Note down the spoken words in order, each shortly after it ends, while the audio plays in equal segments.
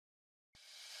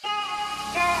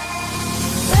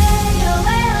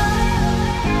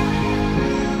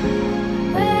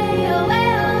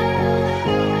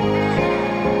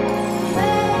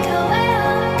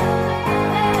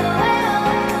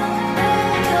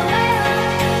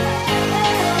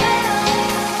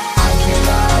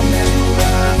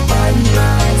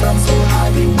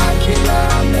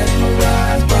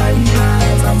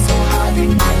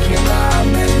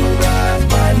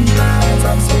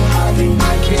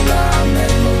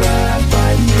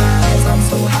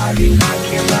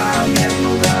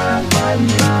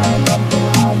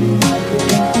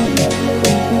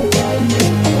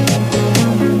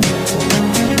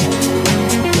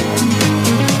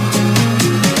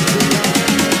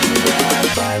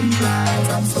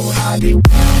they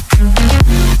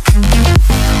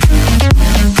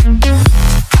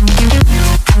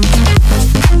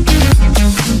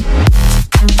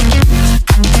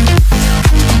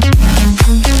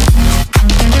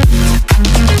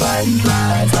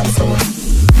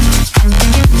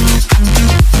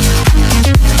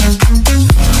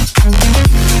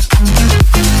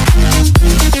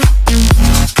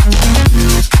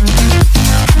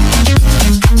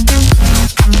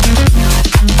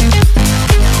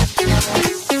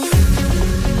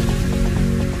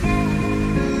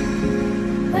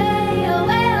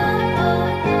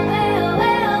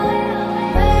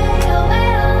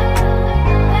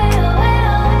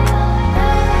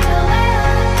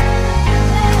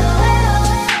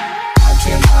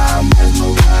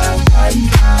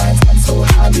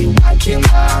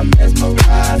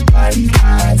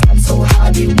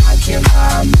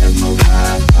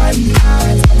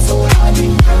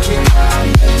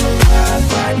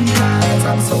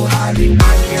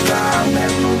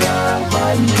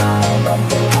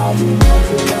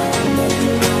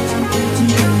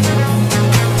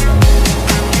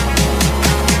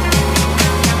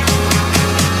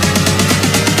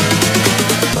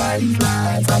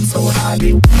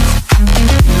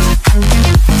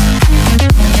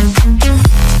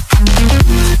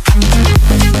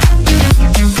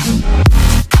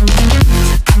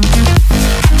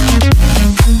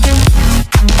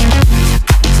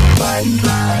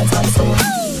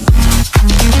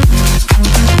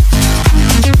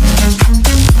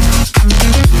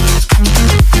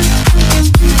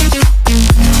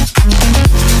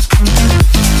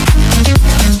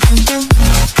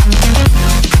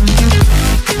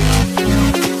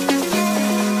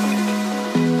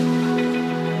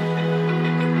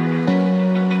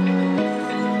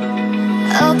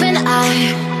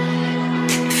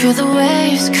Feel the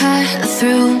waves cut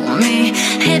through me,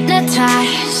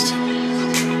 hypnotized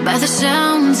by the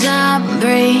sounds I'm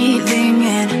breathing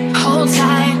in. Hold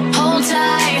tight,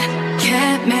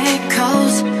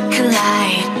 chemicals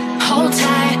collide. Hold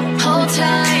tight, hold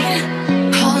tight,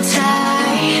 hold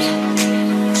tight.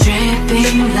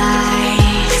 Dripping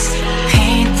lights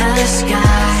paint the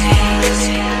skies,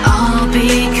 all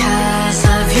because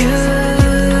of you.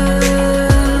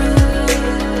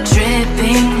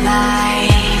 Dripping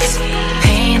lights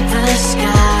paint the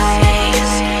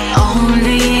skies,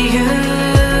 only you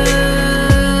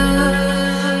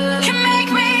can make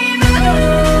me move.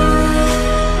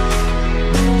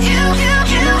 You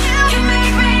can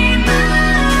make me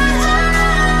move.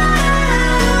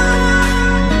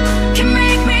 Can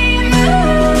make me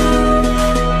move.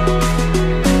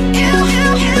 You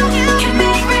can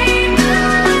make me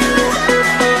move.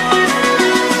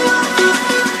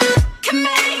 Can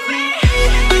make me.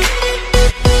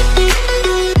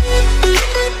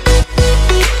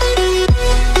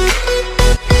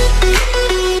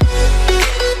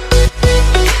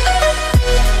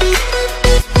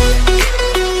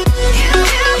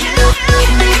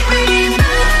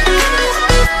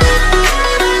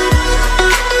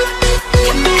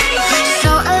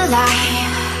 So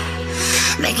alive,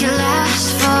 make it last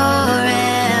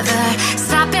forever.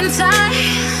 Stop in time,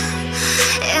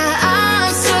 yeah,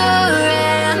 I'm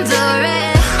surrendering.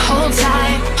 Hold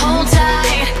tight,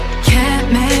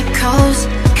 chemicals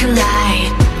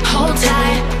collide. Hold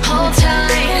tight, hold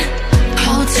tight,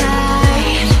 hold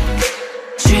tight.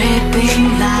 Dripping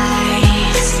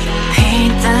lights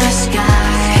paint the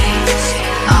skies,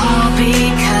 all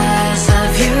because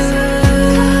of you.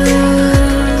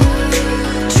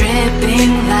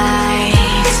 Dripping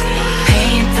lights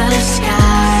paint the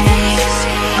skies,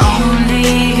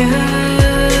 only you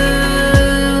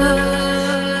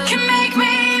can make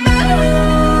me move.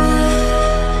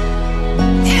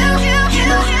 You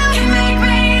can make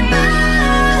me move.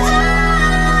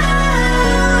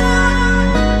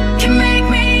 Can make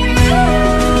me move.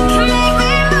 Can make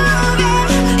me move.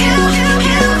 You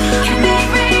can make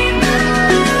me move.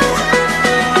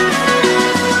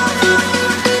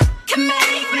 Can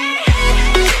make me.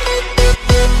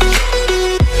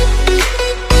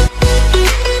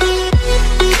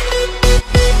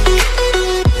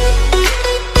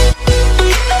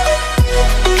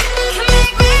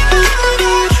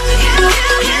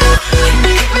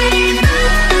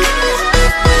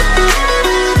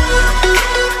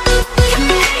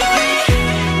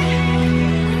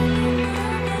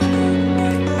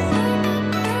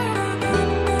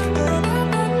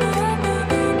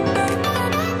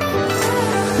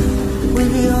 We'll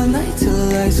be all night till the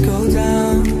lights go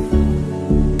down.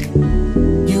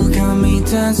 You got me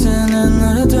dancing in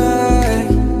the dark.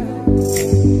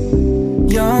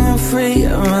 Young and free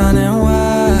and running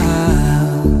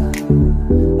wild.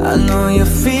 I know you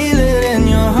feel it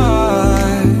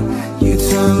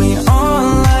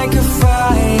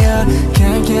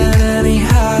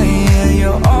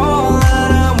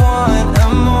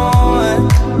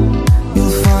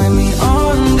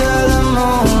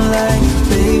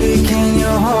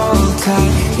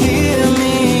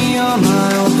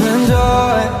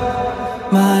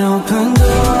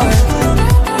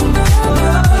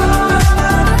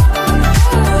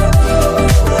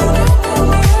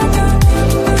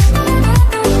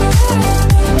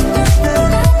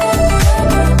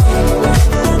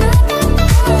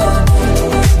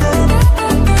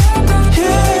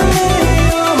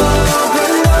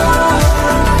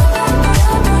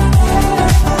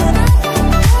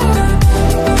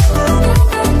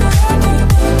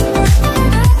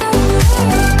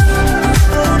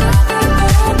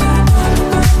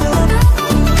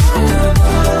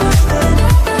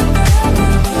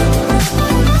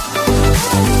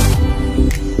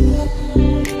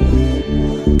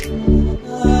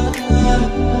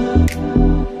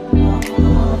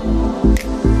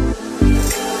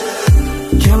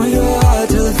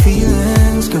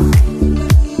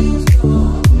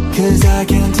 'cause I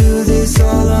can't do this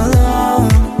all alone.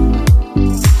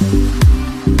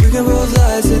 We can both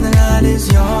lie, say the night is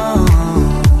young.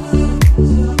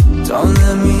 Don't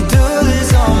let me do this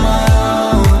on my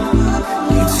own.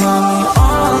 You turn me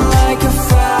on like a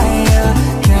fire,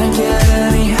 can't get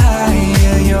any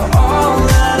higher. You're all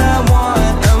that I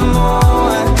want and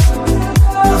more.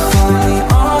 You'll find me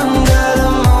under the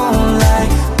moonlight.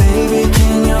 Baby,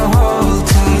 can you hold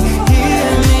tight? Hear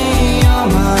me on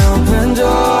my open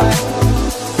door.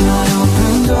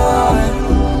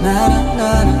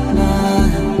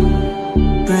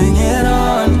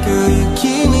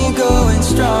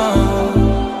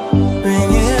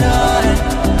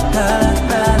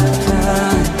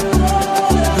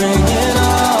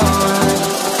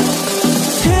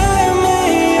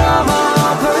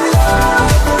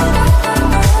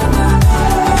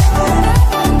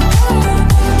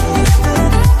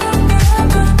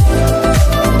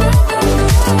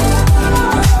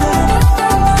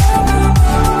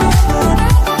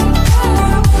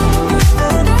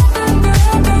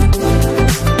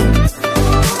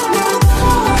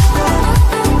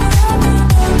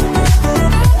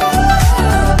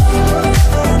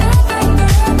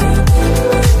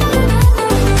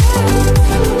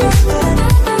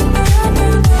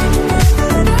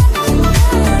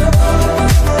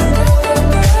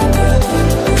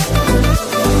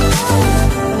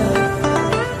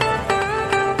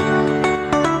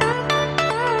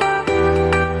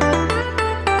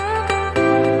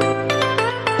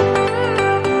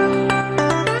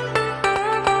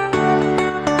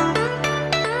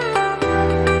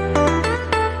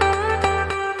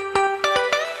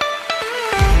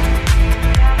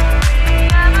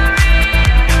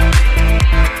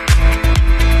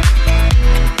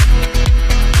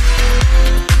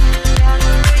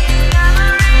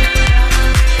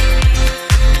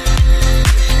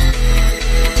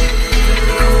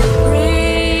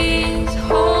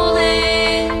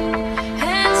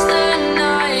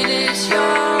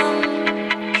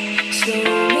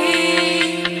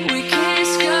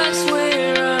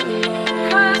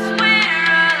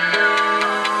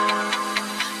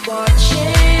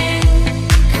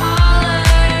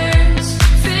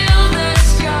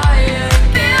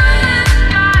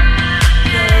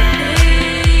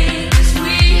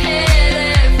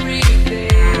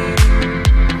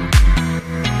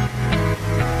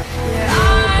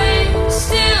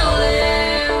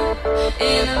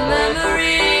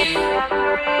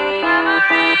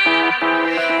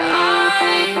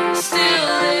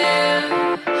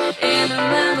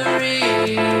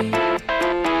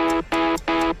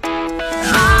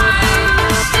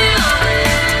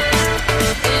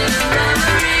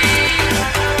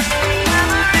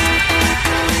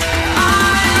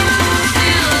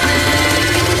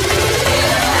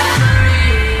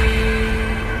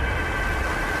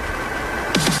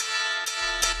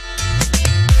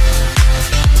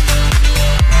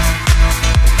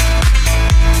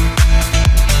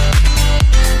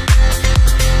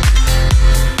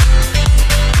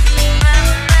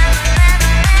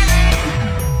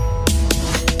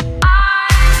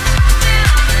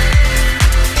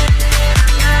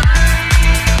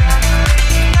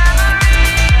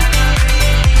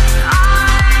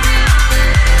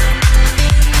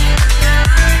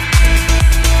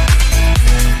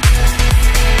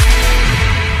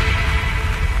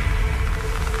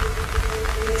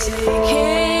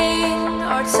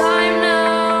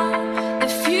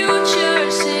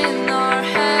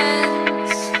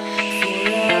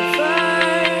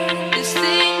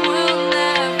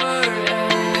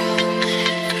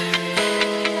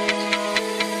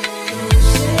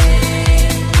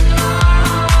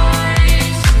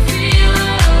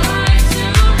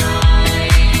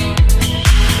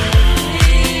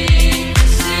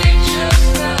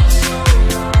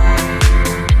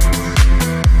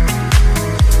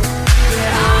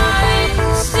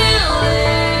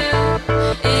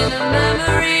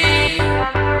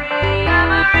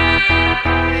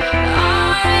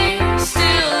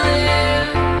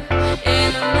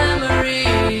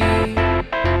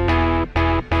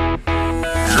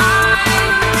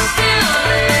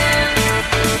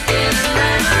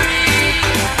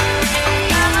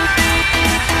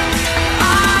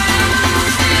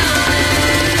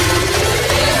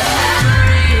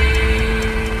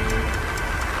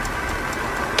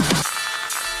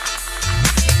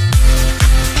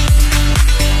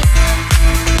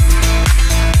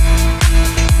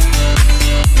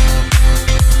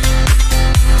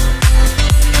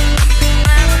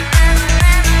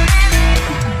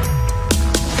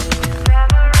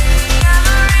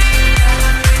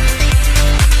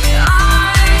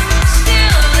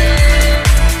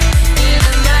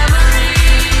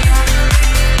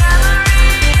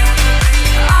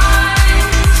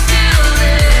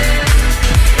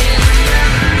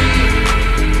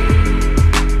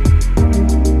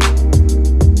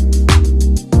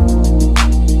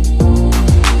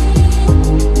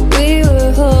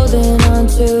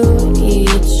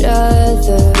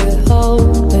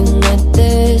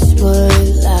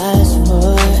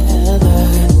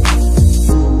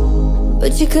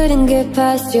 get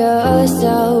past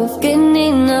yourself,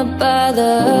 getting up by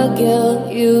the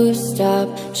guilt. You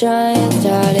stopped trying,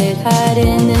 started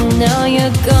hiding, and now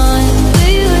you're gone.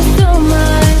 We were so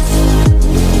much,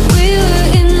 we were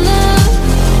in love.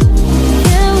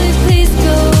 Can we please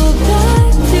go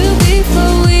back to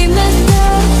before we messed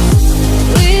up?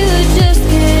 We were just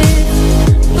kids,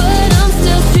 but I'm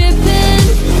still tripping,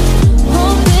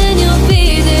 hoping you'll be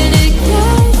there to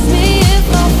catch me if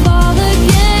I fall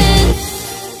again.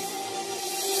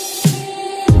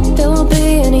 There won't be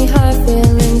any hard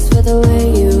feelings for the way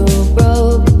you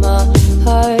broke my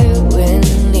heart when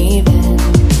leaving.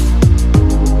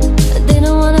 I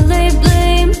didn't wanna lay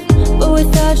blame, but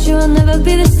without you I'll never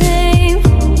be the same.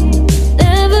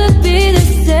 Never be the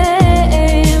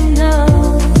same, no.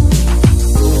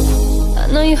 I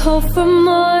know you hope for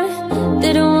more,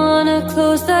 didn't wanna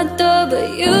close that door, but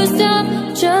you stopped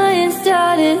trying,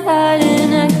 started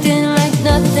hiding, acting like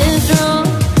nothing's wrong.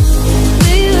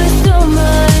 We were so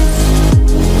much,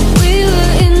 we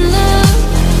were in love.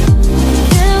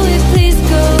 Can we please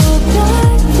go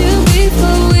back to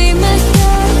before we messed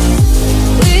up?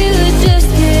 We were just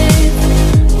kids,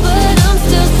 but I'm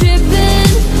still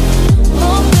tripping,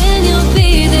 hoping you'll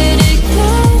be there to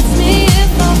catch me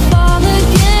if I fall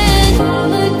again.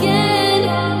 Fall again,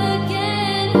 fall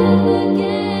again, fall again, fall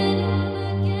again.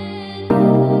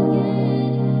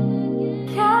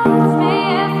 Catch me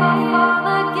if I fall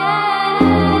again.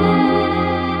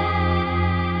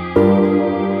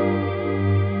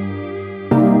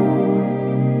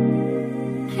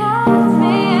 Catch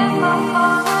me if I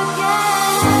fall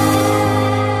again.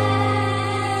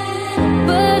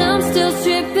 But I'm still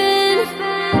tripping.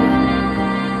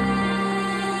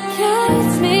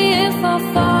 Catch me if I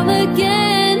fall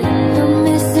again. I'm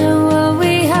missing what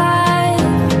we had.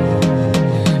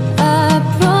 I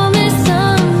promise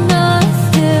I'm not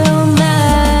still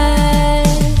mad.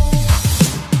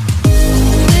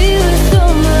 We were so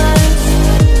much,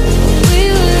 we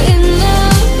were in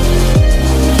love.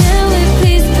 Can we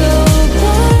please go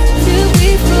back to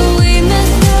before we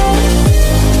messed up?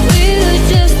 We were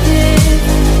just kids,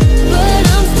 but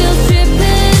I'm still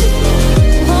tripping,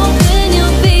 hoping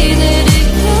you'll be there to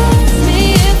catch me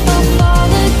if I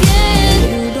fall again.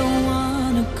 You don't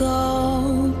wanna go,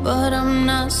 but I'm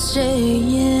not staying.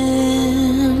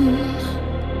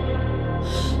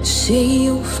 See,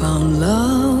 you found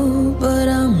love, but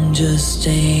I'm just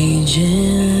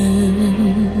staging.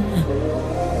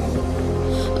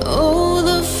 Oh,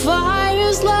 the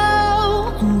fire's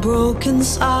low, I'm broken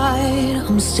inside.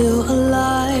 I'm still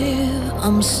alive,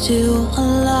 I'm still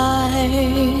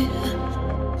alive.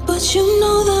 But you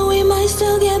know that we might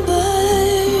still get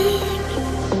burned.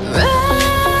 Raging.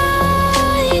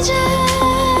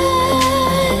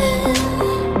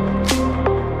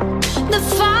 The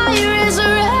fire is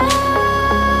raging.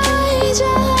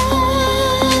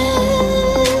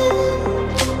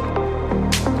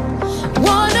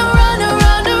 Wanna run,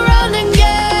 run, run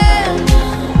again.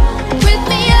 With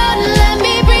me out and let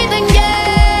me breathe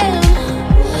again.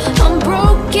 I'm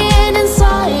broken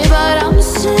inside, but I'm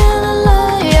still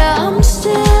alive. Yeah, I'm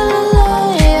still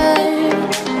alive.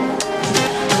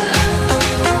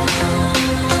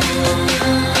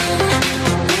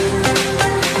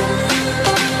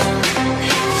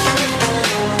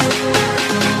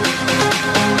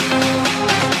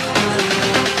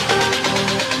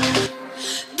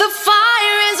 The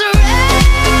fire is raging.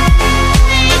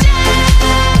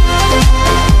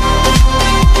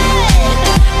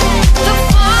 The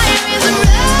fire is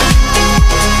raging.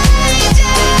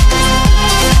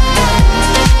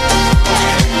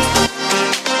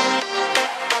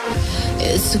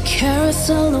 It's a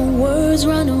carousel of words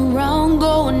running around,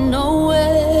 going nowhere.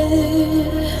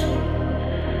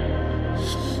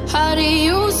 How do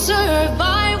you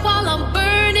survive while I'm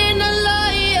burning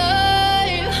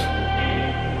alive?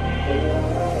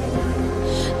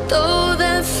 Though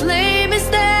the flame is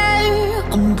there,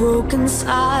 I'm broken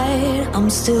inside. I'm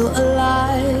still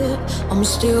alive, I'm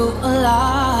still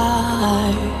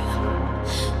alive.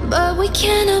 But we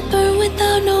cannot burn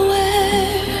without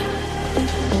nowhere.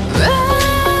 Raging.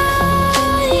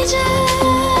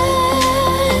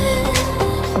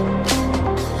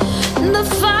 The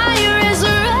fire is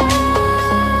raging.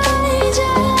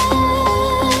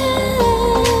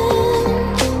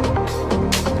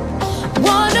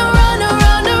 Wanna run,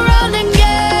 run, run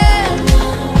again.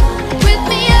 With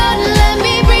me out and let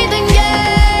me breathe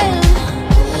again.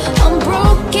 I'm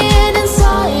broken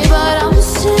inside, but I'm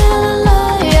still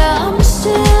alive. Yeah, I'm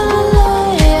still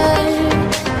alive.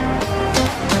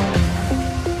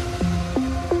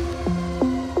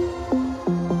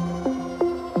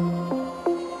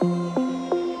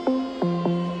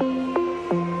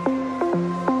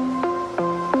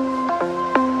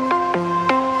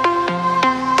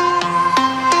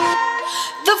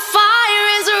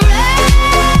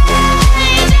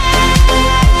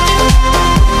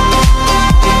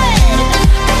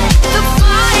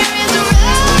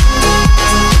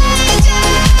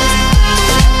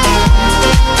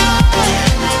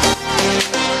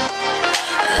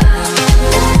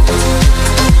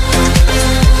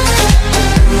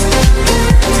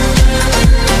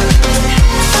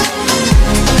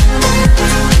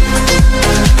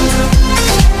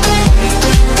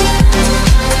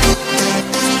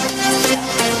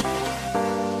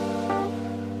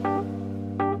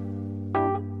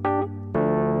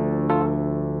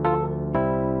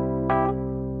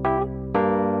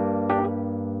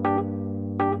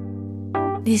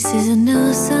 This is an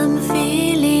awesome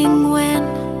feeling when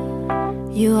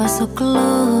you are so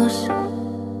close.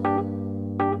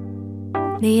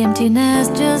 The emptiness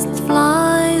just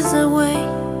flies away.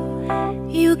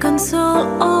 You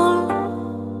console all.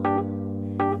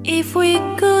 If we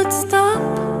could stop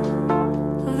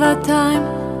the time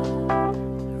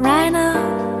right now,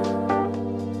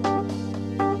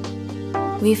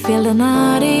 we feel the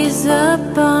night is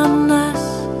upon us.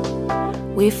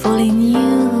 We fall in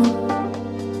you.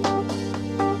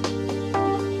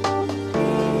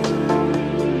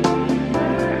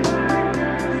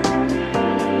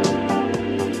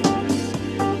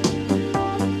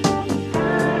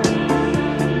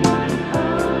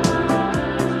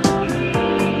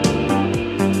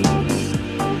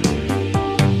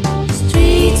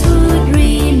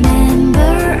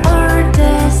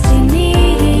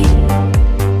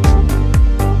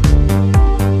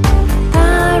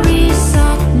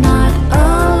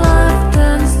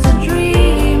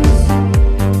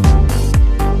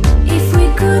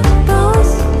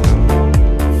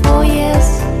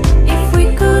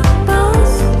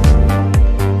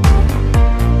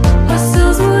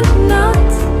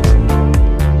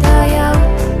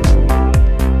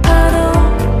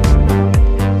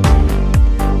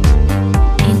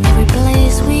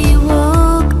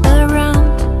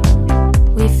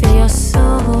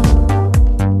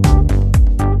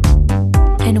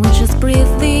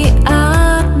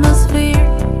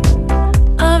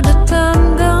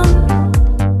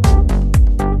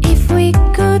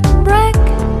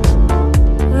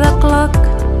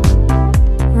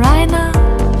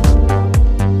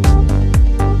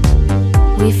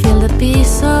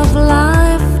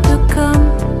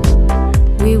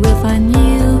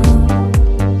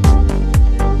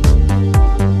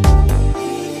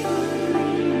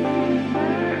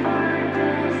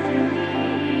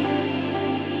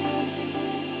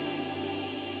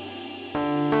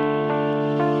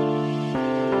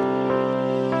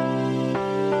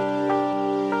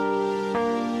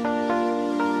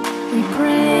 We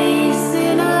praise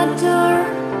and adore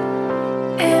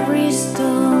every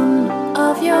stone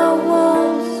of your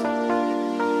walls.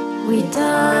 We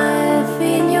dive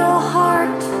in your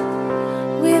heart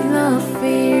with no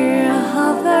fear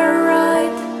of the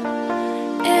right.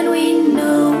 And we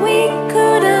know we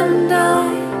couldn't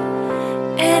die,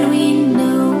 and we